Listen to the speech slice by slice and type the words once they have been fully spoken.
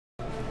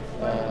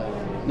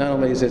Not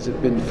only has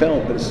it been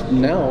felt, but it's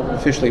now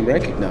officially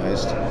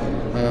recognized.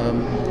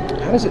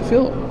 How does it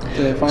feel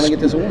to finally get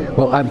this award?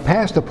 Well, I'm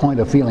past the point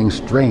of feeling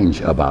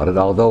strange about it,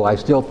 although I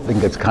still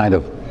think it's kind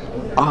of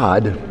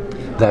odd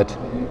that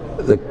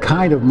the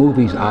kind of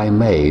movies I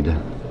made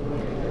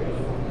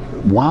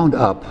wound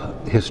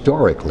up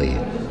historically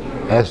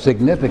as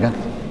significant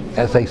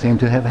as they seem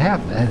to have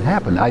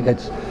happened.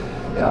 It's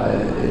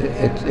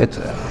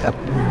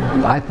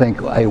I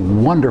think, a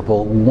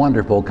wonderful,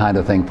 wonderful kind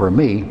of thing for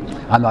me.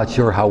 I'm not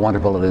sure how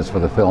wonderful it is for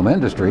the film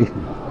industry,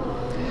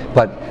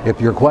 but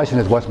if your question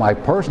is what's my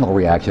personal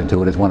reaction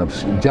to it, it's one of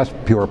just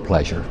pure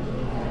pleasure.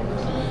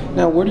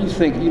 Now, where do you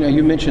think,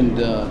 you mentioned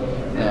the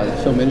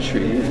film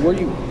industry, where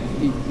do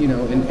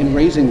in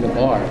raising the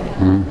bar,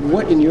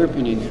 what, in your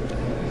opinion,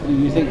 do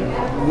you think,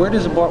 where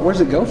does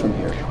it go from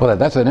here? Well,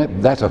 that's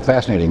a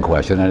fascinating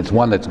question, and it's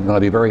one that's going to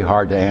be very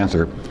hard to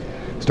answer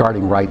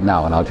starting right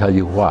now, and I'll tell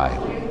you why.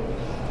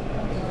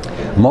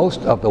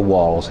 Most of the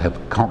walls have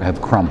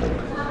crumbled.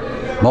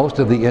 Most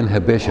of the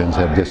inhibitions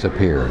have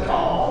disappeared.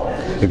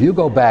 If you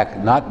go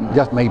back, not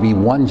just maybe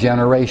one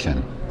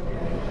generation,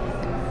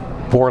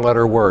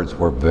 four-letter words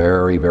were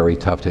very, very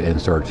tough to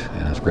insert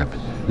in a script.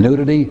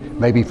 Nudity,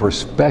 maybe for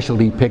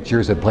specialty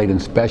pictures that played in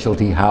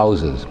specialty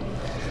houses.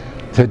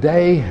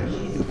 Today,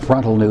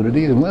 frontal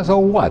nudity, so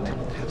what?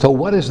 So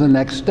what is the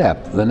next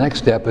step? The next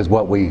step is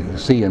what we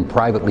see in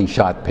privately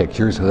shot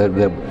pictures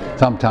that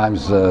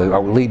sometimes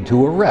lead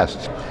to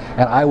arrests.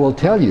 And I will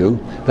tell you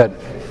that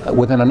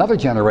within another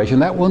generation,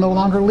 that will no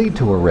longer lead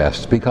to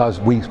arrests,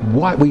 because we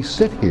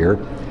sit here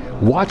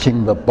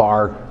watching the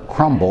bar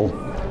crumble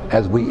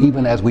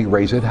even as we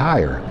raise it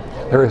higher.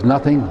 There is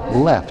nothing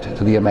left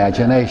to the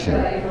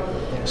imagination.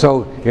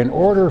 So in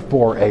order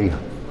for a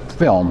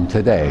film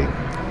today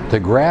to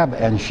grab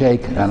and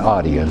shake an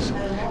audience,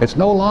 it's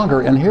no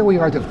longer, and here we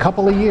are a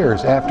couple of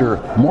years after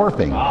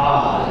morphing,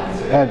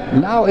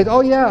 and now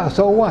oh yeah,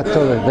 so what?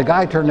 So the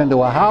guy turned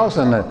into a house,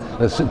 and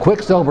the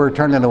Quicksilver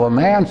turned into a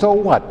man, so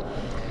what?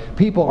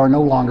 People are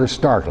no longer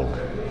startled.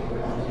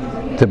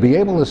 To be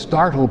able to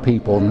startle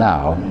people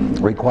now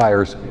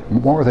requires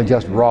more than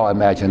just raw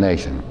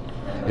imagination.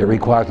 It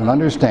requires an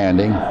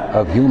understanding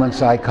of human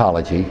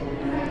psychology,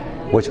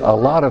 which a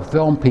lot of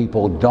film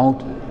people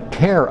don't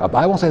care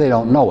about. I won't say they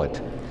don't know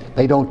it.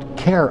 They don't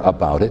care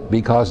about it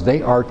because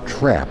they are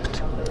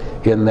trapped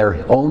in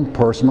their own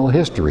personal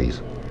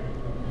histories.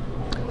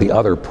 The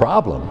other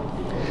problem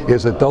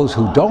is that those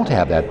who don't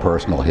have that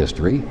personal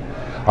history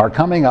are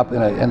coming up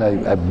in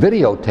a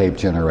videotape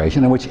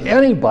generation in which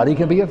anybody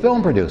can be a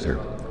film producer.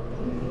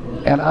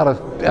 And out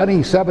of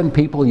any 7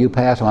 people you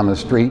pass on the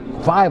street,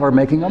 5 are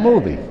making a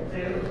movie.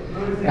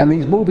 And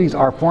these movies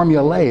are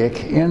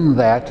formulaic in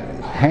that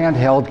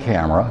handheld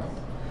camera,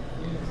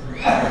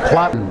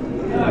 plotting,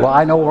 well,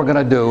 I know what we're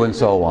going to do, and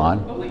so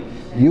on.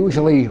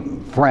 Usually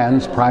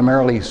friends,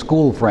 primarily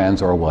school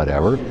friends or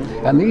whatever.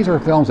 And these are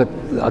films that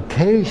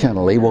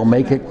occasionally will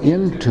make it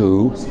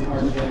into,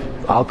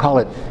 I'll call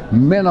it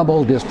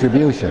minimal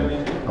distribution,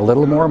 a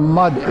little more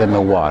mud in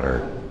the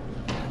water.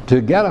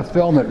 To get a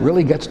film that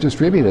really gets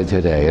distributed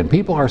today, and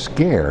people are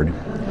scared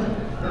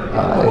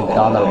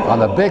on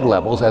the big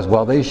levels, as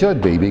well they should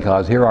be,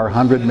 because here are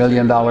 $100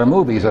 million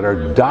movies that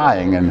are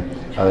dying, and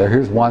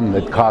here's one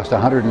that cost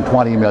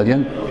 $120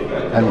 million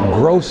and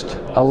grossed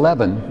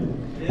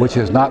 11, which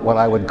is not what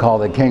I would call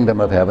the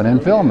kingdom of heaven in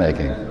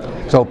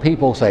filmmaking. So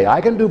people say,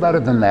 I can do better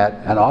than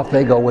that, and off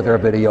they go with their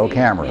video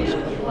cameras.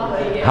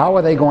 How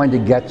are they going to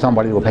get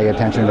somebody to pay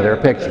attention to their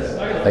picture?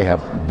 They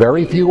have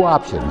very few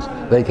options.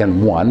 They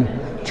can, one,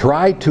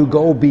 try to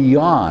go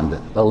beyond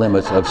the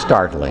limits of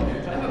startling,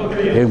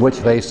 in which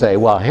they say,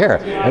 well, here,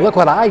 look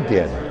what I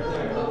did.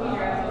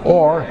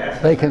 Or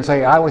they can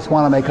say, I just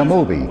want to make a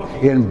movie.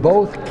 In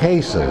both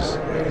cases,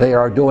 they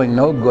are doing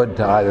no good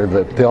to either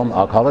the film,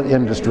 I'll call it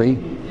industry,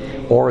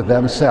 or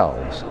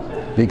themselves,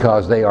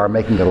 because they are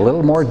making it a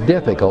little more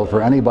difficult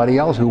for anybody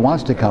else who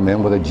wants to come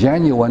in with a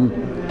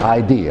genuine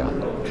idea.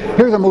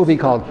 Here's a movie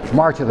called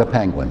March of the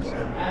Penguins,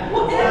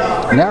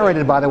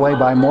 narrated, by the way,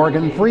 by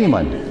Morgan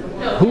Freeman.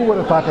 Who would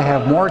have thought to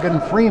have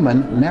Morgan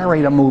Freeman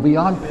narrate a movie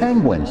on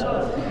penguins?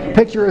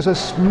 Picture is a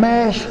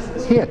smash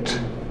hit.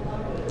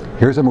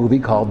 Here's a movie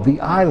called The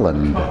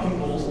Island.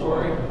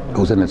 It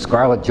was in it.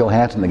 Scarlett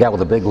Johansson, the guy with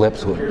the big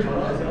lips,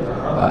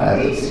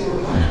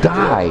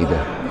 died.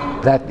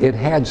 That it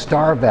had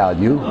star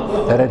value,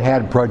 that it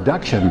had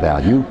production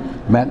value,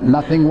 meant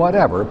nothing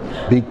whatever,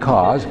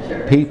 because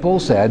people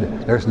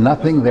said, there's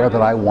nothing there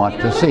that I want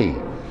to see.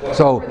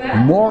 So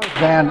more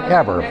than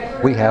ever,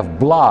 we have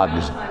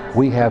blogs,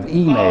 we have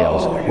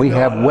emails, we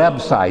have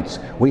websites,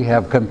 we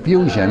have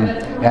confusion,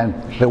 and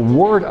the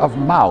word of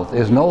mouth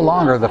is no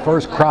longer the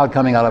first crowd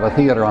coming out of a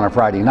theater on a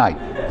Friday night.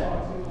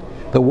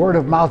 The word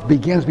of mouth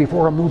begins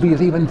before a movie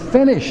is even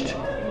finished.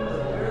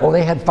 Oh,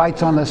 they had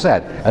fights on the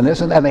set, and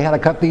this and that, and they had to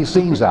cut these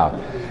scenes out.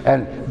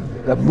 And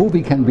the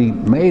movie can be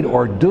made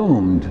or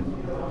doomed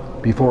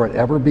before it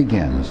ever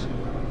begins.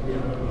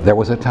 There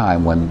was a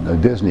time when a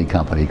Disney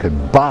company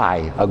could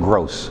buy a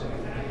gross.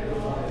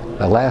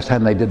 The last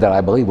time they did that, I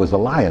believe, was The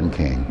Lion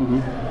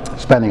King.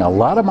 Spending a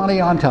lot of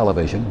money on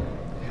television,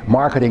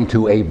 marketing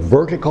to a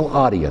vertical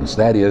audience,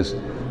 that is,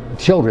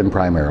 children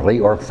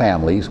primarily, or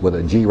families with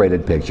a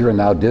G-rated picture, and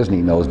now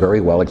Disney knows very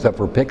well, except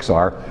for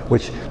Pixar,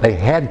 which they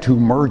had to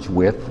merge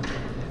with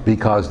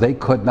because they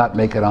could not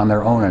make it on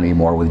their own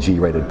anymore with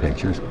G-rated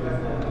pictures.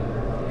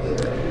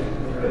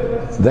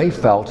 They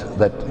felt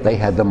that they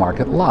had the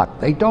market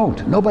locked. They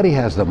don't. Nobody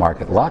has the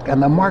market locked,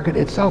 and the market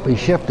itself is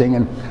shifting,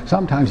 and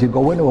sometimes you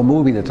go into a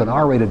movie that's an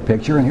R-rated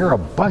picture, and here are a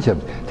bunch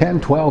of 10,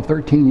 12,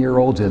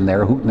 13-year-olds in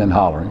there hooting and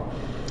hollering.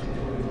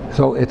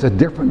 So it's a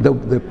different,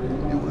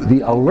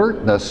 the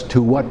alertness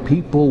to what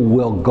people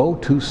will go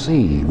to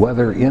see,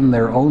 whether in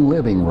their own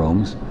living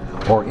rooms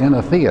or in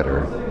a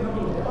theater,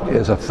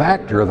 is a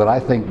factor that I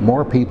think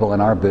more people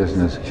in our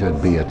business should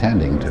be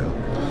attending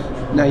to.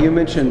 Now, you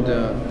mentioned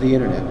the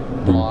internet,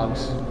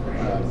 blogs,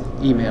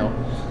 email.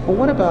 Well,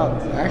 what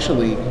about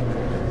actually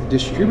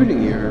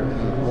distributing your,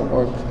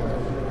 or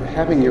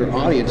having your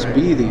audience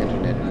be the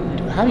internet?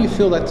 How do you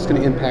feel that's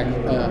going to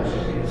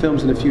impact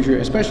films in the future,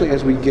 especially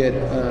as we get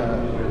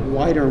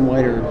wider and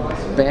wider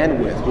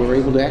bandwidth? We're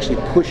able to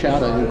actually push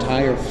out an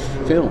entire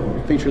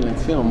film,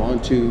 feature-length film,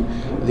 onto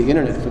the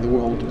internet for the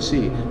world to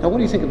see. Now, what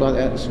do you think about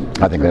that?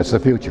 I think that's the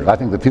future. I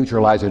think the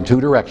future lies in two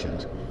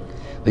directions.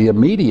 The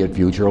immediate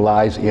future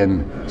lies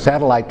in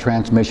satellite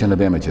transmission of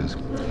images,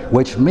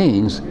 which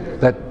means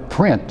that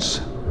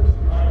prints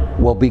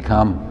will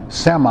become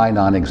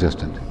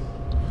semi-non-existent.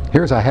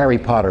 Here's a Harry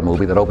Potter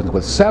movie that opens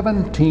with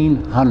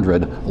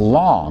 1,700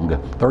 long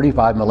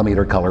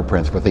 35mm color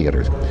prints for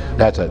theaters.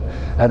 That's it.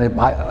 And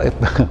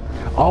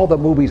if all the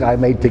movies I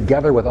made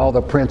together with all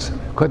the prints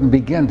couldn't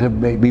begin to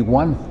maybe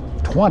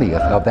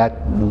 1/20th of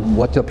that,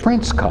 what the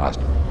prints cost.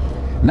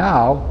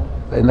 Now,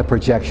 in the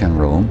projection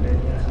room,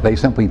 they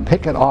simply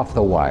pick it off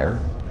the wire.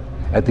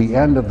 At the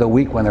end of the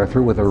week, when they're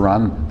through with a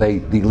run, they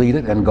delete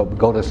it and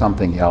go to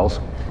something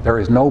else. There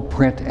is no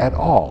print at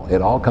all.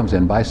 It all comes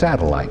in by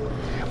satellite.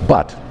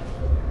 But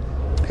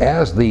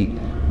as the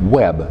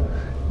web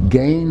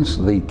gains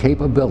the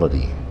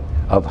capability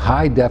of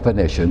high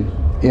definition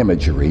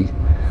imagery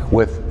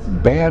with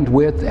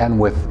bandwidth and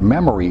with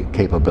memory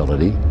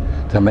capability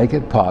to make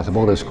it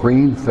possible to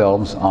screen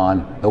films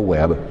on the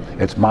web,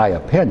 it's my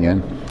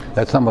opinion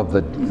that some of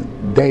the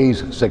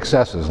day's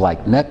successes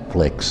like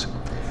Netflix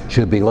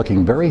should be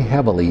looking very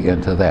heavily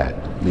into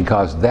that,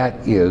 because that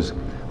is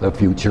the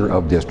future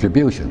of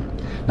distribution.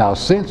 Now,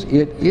 since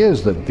it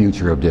is the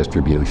future of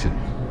distribution,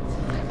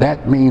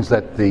 that means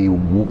that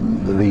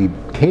the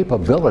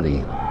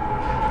capability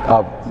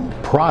of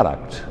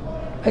product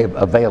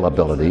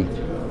availability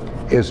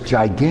is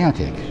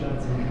gigantic.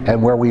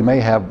 And where we may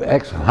have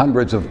X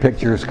hundreds of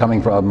pictures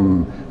coming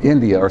from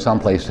India or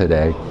someplace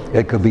today,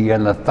 it could be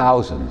in the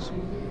thousands.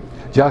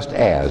 Just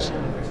as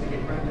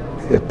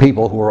if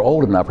people who are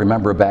old enough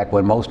remember back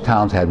when most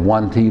towns had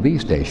one TV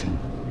station.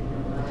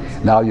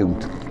 Now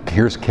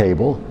here's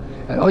cable.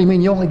 Oh, you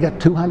mean you only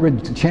get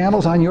 200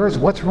 channels on yours?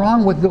 What's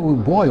wrong with the,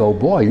 boy, oh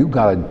boy, you've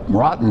got a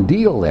rotten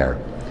deal there.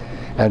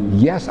 And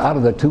yes, out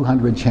of the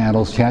 200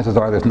 channels, chances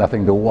are there's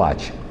nothing to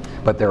watch.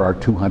 But there are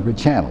 200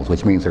 channels,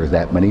 which means there's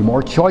that many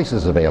more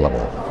choices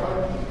available.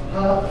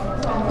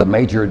 The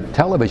major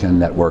television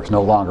networks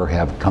no longer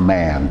have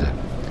command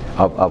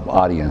of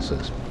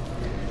audiences.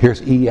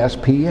 Here's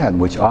ESPN,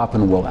 which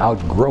often will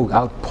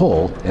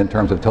outpull in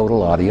terms of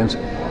total audience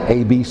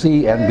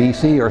ABC,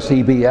 NBC, or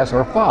CBS,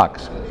 or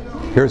Fox.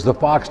 Here's the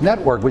Fox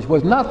network, which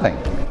was nothing.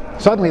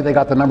 Suddenly they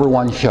got the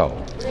 #1 show.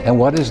 And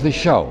what is the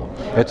show?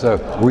 It's a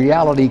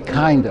reality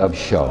kind of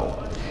show.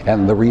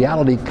 And the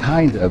reality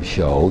kind of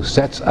show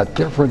sets a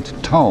different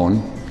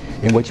tone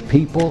in which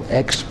people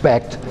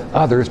expect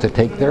others to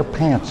take their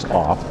pants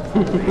off,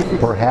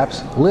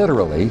 perhaps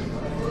literally,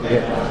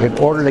 in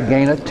order to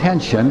gain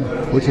attention,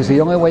 which is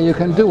the only way you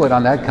can do it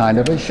on that kind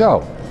of a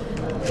show.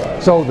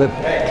 So the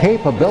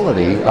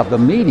capability of the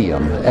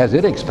medium as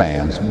it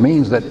expands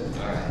means that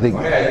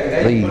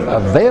the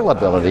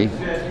availability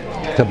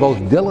to both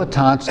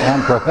dilettantes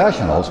and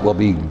professionals will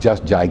be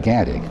just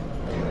gigantic.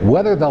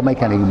 Whether they'll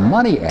make any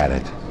money at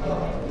it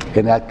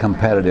in that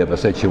competitive a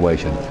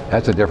situation,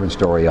 that's a different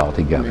story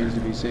altogether. Remains to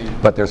be seen.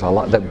 But there's a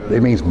lot,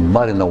 it means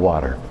mud in the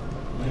water.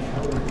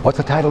 What's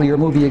the title of your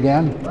movie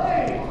again?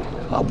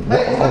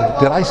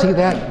 Did I see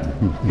that?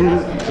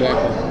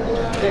 Exactly.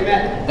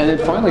 And then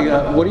finally,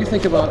 what do you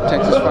think about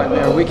Texas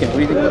Frightmare Weekend? What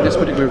do you think about this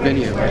particular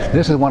venue?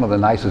 This is one of the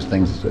nicest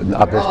things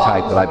of this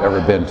type that I've ever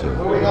been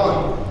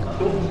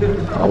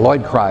to.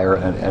 Lloyd Cryer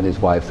and his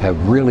wife have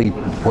really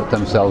put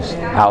themselves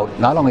out.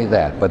 Not only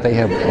that, but they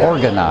have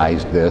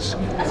organized this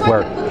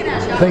where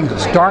things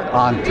start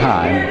on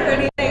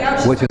time,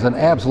 which is an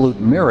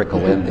absolute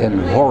miracle in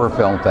horror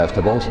film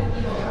festivals.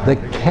 The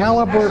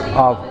caliber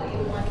of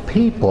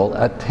people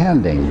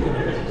attending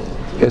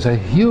is a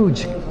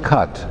huge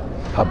cut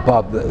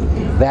above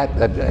that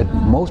at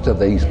most of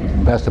these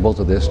festivals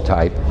of this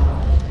type.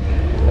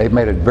 They've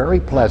made it very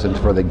pleasant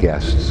for the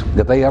guests.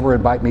 If they ever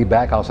invite me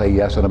back, I'll say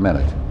yes in a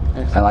minute.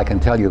 And I can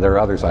tell you there are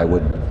others I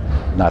would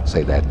not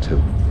say that to.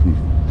 All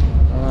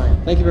right.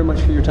 Thank you very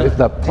much for your time.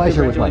 The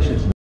pleasure was mine.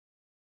 Congratulations.